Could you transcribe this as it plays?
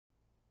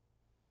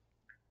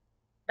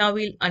Now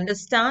we'll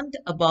understand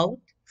about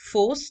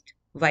forced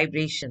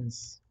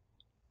vibrations.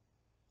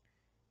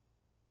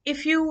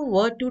 If you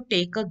were to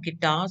take a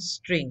guitar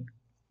string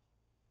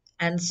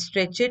and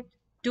stretch it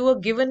to a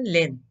given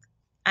length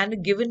and a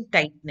given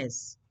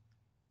tightness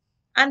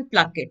and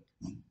pluck it,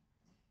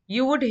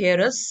 you would hear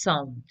a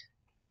sound.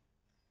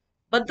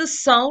 But the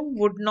sound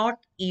would not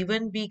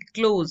even be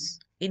close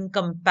in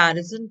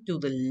comparison to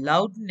the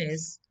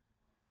loudness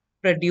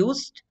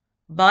produced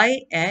by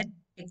an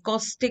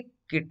acoustic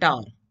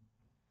guitar.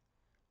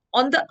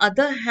 On the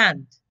other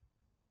hand,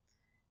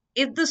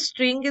 if the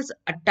string is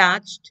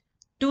attached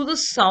to the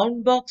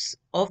sound box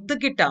of the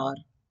guitar,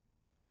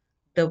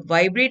 the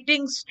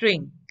vibrating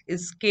string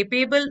is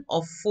capable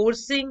of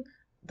forcing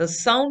the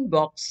sound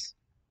box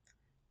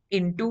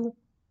into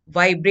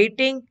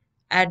vibrating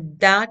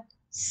at that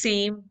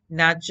same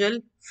natural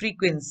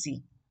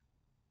frequency.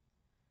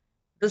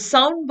 The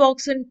sound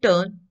box in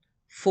turn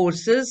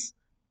forces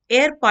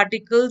air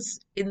particles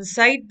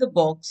inside the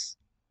box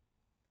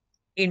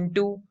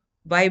into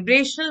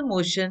vibrational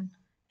motion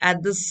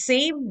at the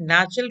same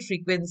natural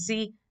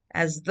frequency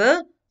as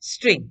the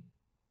string.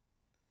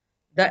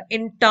 The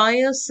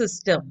entire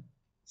system,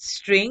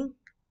 string,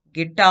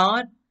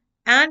 guitar,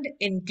 and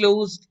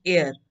enclosed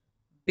air,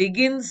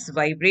 begins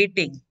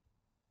vibrating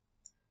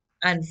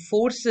and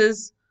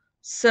forces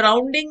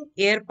surrounding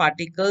air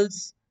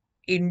particles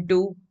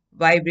into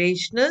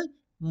vibrational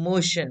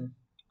motion.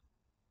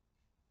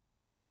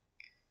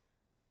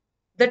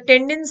 The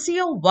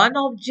tendency of one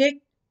object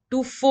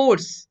to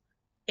force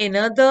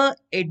another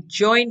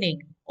adjoining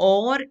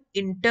or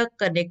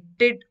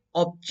interconnected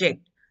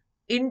object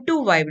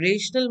into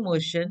vibrational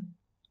motion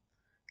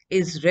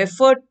is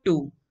referred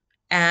to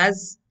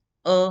as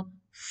a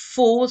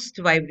forced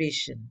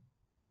vibration.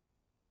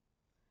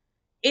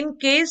 In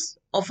case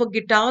of a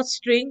guitar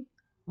string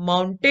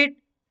mounted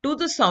to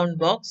the sound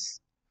box,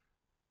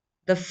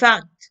 the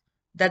fact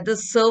that the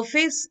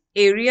surface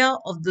area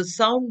of the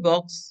sound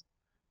box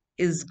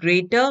is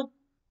greater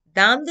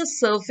than the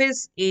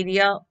surface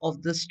area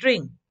of the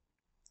string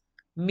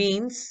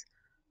means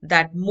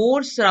that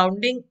more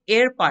surrounding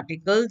air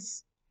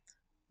particles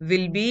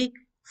will be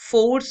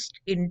forced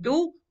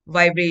into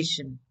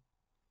vibration.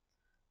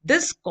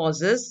 This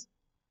causes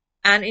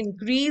an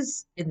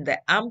increase in the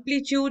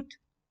amplitude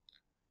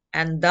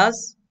and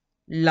thus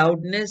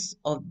loudness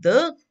of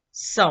the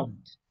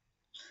sound.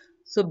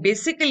 So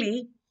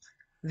basically,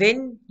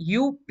 when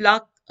you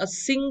pluck a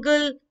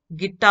single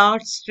guitar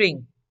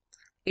string,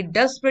 it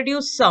does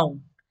produce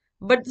sound,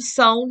 but the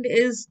sound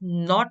is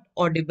not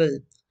audible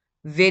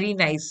very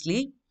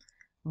nicely.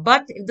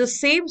 But if the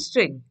same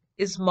string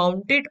is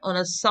mounted on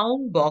a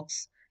sound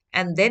box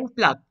and then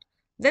plucked,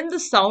 then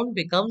the sound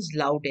becomes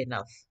loud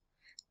enough.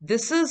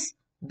 This is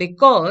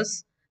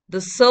because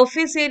the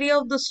surface area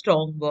of the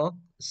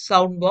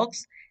sound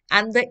box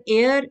and the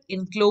air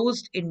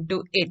enclosed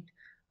into it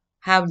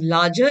have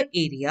larger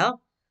area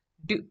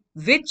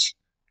which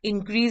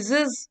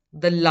increases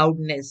the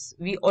loudness.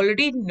 We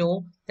already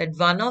know that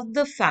one of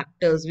the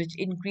factors which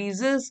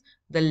increases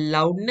the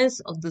loudness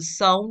of the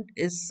sound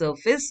is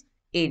surface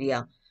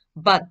area.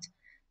 But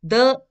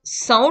the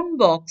sound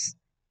box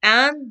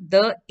and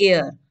the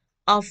air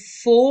are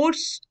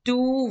forced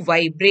to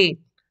vibrate.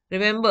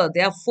 Remember,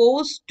 they are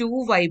forced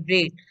to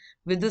vibrate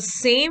with the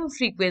same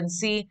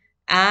frequency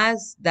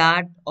as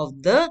that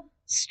of the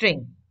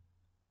string.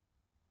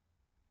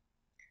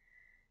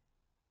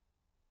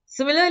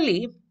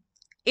 Similarly,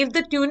 if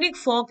the tuning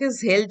fork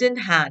is held in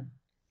hand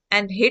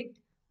and hit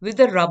with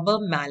a rubber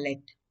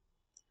mallet,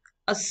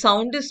 a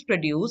sound is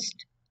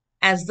produced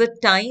as the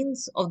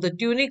tines of the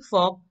tuning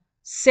fork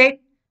set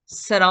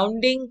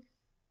surrounding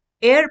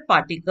air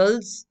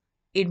particles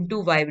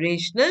into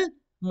vibrational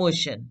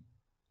motion.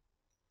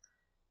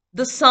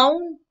 The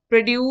sound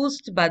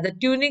produced by the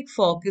tuning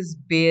fork is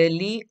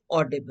barely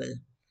audible.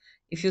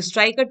 If you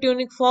strike a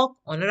tuning fork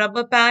on a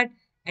rubber pad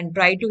and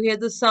try to hear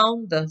the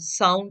sound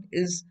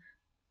is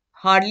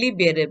hardly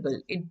bearable.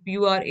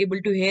 You are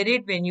able to hear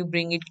it when you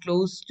bring it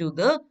close to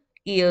the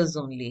ears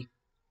only.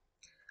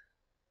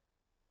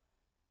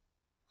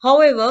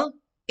 However,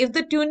 if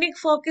the tuning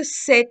fork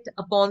is set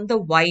upon the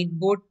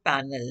whiteboard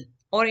panel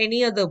or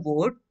any other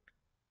board,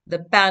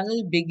 the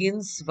panel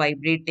begins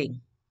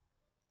vibrating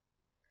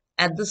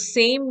at the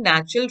same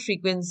natural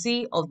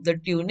frequency of the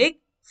tuning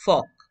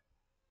fork.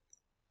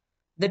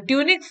 The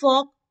tuning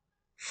fork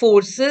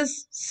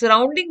forces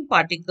surrounding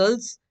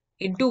particles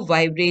into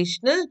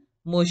vibrational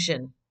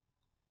motion.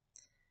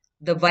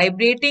 The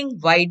vibrating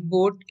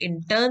whiteboard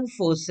in turn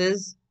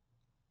forces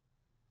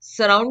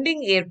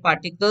surrounding air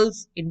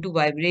particles into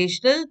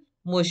vibrational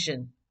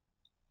motion,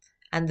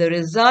 and the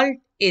result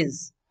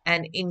is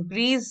an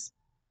increase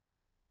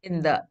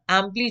in the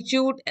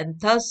amplitude and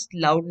thus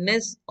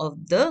loudness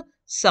of the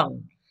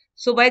sound.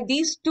 So by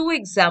these two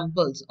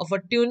examples of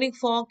a tuning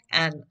fork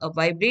and a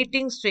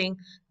vibrating string,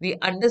 we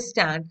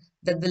understand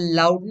that the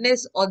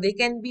loudness, or they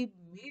can be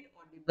made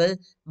audible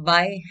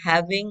by a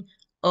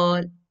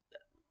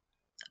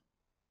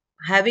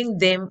having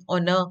them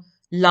on a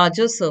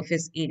larger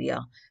surface area.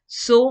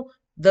 So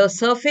the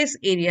surface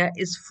area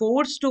is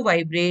forced to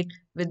vibrate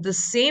with the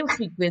same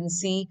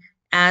frequency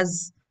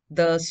as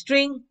the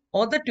string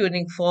or the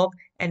tuning fork,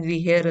 and we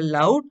hear a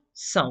loud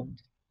sound.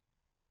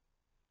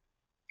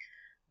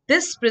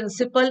 This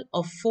principle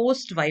of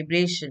forced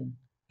vibration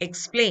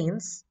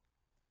explains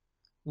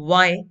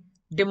why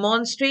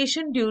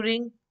demonstration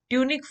during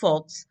tuning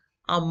forks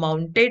are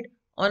mounted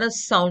on a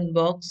sound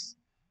box,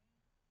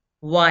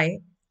 why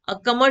a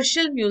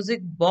commercial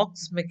music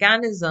box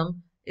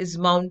mechanism is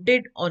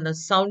mounted on a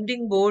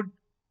sounding board,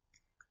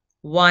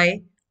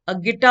 why a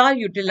guitar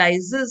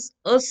utilizes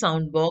a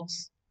sound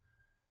box,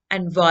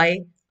 and why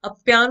a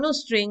piano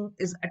string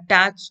is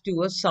attached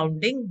to a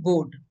sounding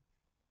board.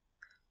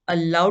 A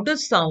louder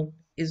sound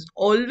is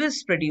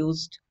always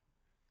produced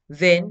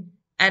when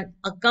an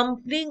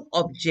accompanying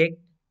object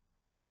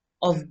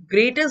of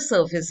greater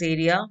surface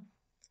area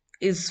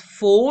is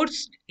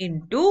forced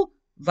into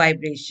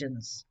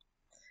vibrations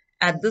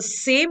at the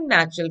same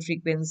natural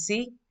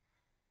frequency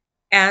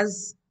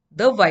as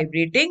the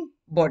vibrating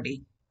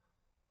body.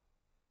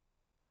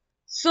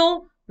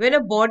 So, when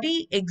a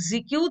body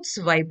executes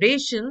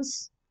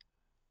vibrations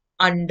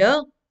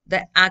under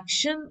the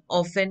action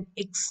of an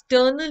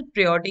external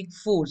periodic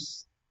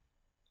force,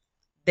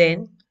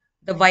 then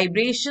the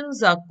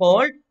vibrations are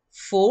called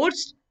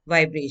forced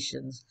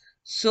vibrations.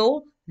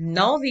 So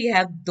now we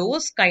have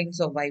those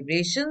kinds of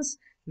vibrations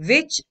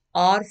which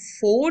are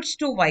forced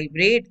to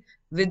vibrate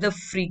with the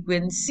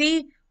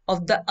frequency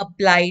of the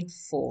applied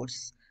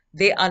force.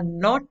 They are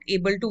not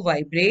able to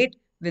vibrate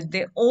with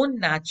their own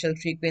natural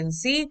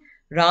frequency,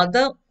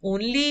 rather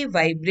only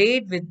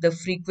vibrate with the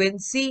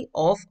frequency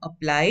of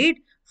applied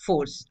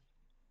force.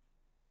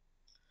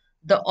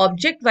 The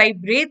object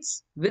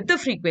vibrates with the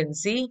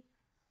frequency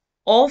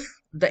of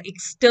the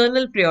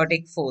external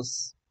periodic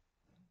force,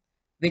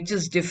 which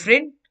is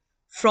different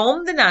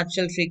from the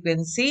natural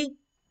frequency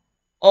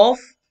of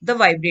the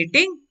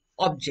vibrating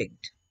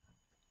object.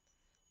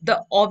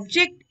 The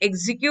object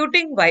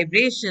executing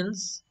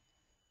vibrations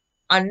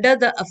under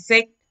the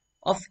effect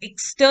of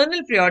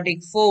external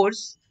periodic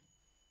force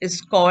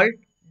is called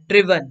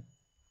driven,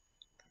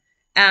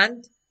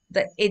 and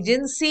the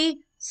agency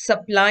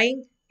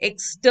supplying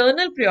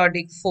external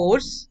periodic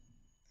force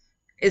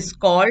is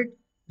called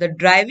the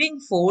driving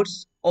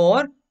force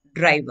or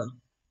driver.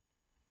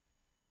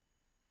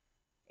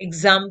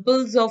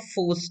 Examples of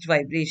forced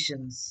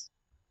vibrations.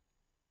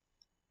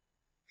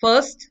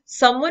 First,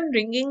 someone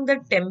ringing the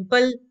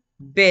temple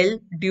bell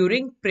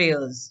during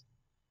prayers.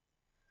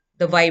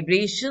 The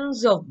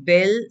vibrations of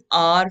bell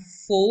are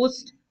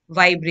forced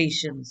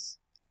vibrations,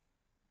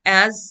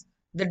 as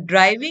the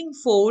driving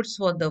force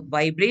for the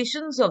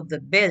vibrations of the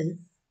bell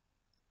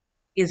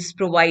is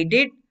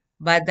provided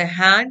by the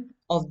hand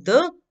of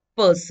the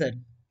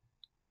person.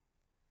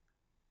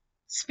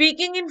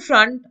 Speaking in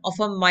front of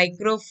a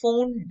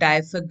microphone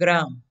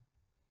diaphragm.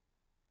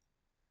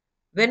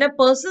 When a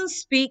person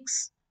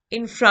speaks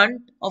in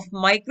front of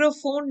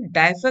microphone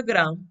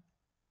diaphragm,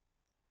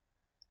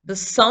 the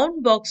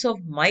sound box of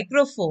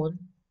microphone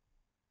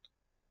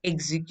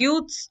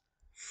executes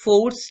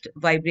forced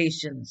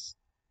vibrations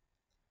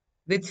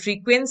with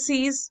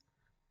frequencies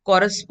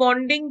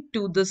corresponding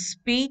to the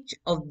speech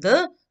of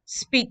the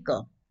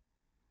speaker.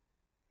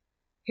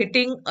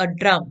 Hitting a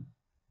drum.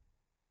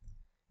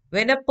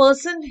 When a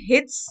person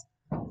hits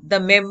the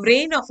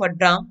membrane of a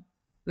drum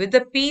with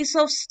a piece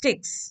of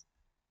sticks,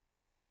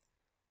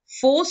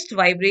 forced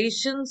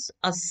vibrations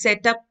are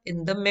set up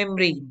in the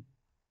membrane,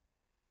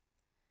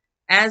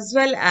 as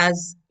well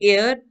as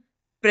air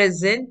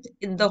present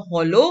in the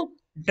hollow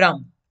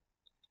drum.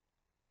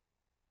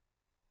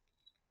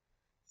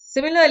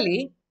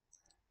 Similarly,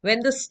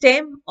 when the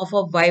stem of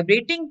a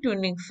vibrating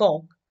tuning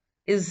fork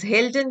is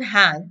held in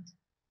hand,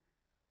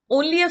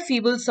 only a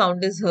feeble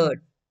sound is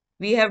heard.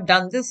 We have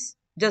done this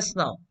just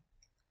now.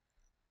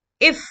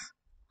 If,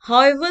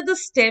 however, the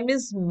stem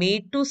is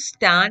made to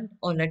stand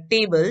on a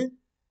table,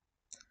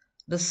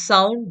 the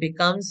sound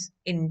becomes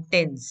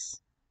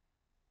intense.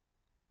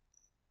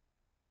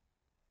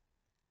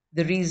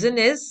 The reason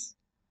is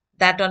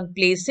that on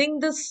placing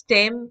the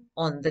stem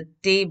on the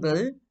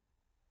table,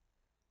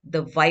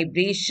 the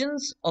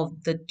vibrations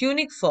of the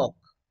tuning fork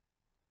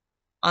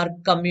are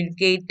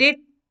communicated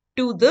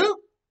to the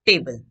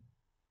table,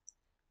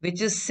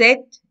 which is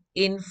set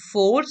in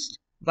forced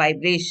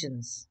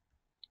vibrations.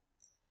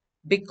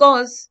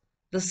 Because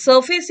the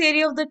surface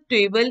area of the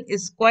table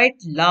is quite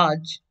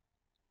large,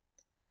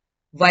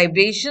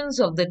 vibrations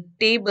of the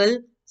table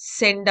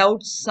send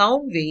out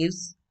sound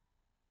waves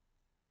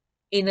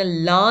in a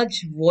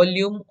large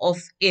volume of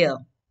air.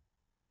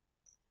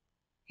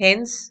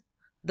 Hence,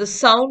 the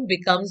sound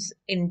becomes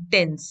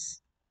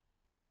intense.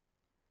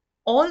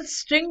 All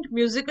stringed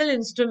musical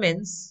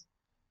instruments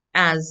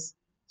as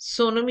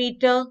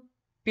sonometer,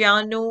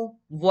 piano,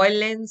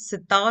 violin,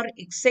 sitar,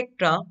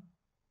 etc.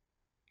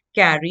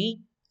 carry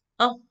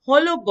a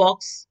hollow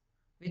box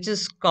which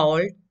is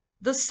called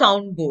the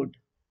soundboard.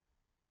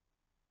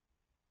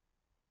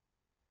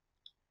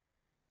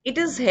 It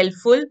is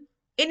helpful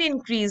in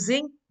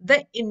increasing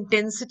the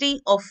intensity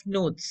of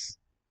notes.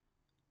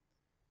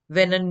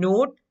 When a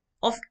note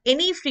of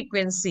any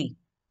frequency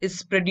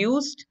is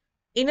produced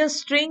in a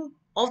string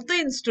of the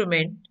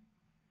instrument,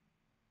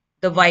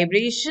 the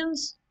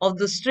vibrations of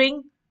the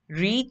string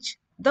reach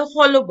the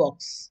hollow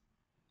box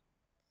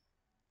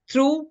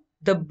through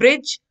the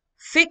bridge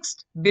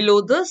fixed below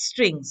the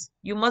strings.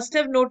 You must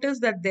have noticed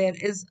that there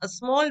is a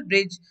small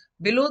bridge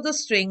below the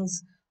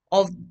strings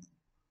of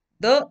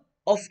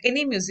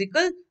any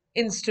musical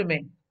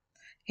instrument.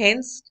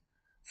 Hence,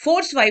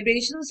 force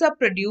vibrations are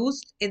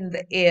produced in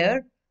the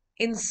air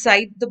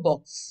inside the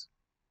box,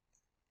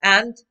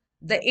 and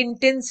the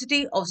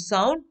intensity of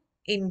sound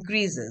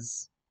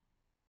increases.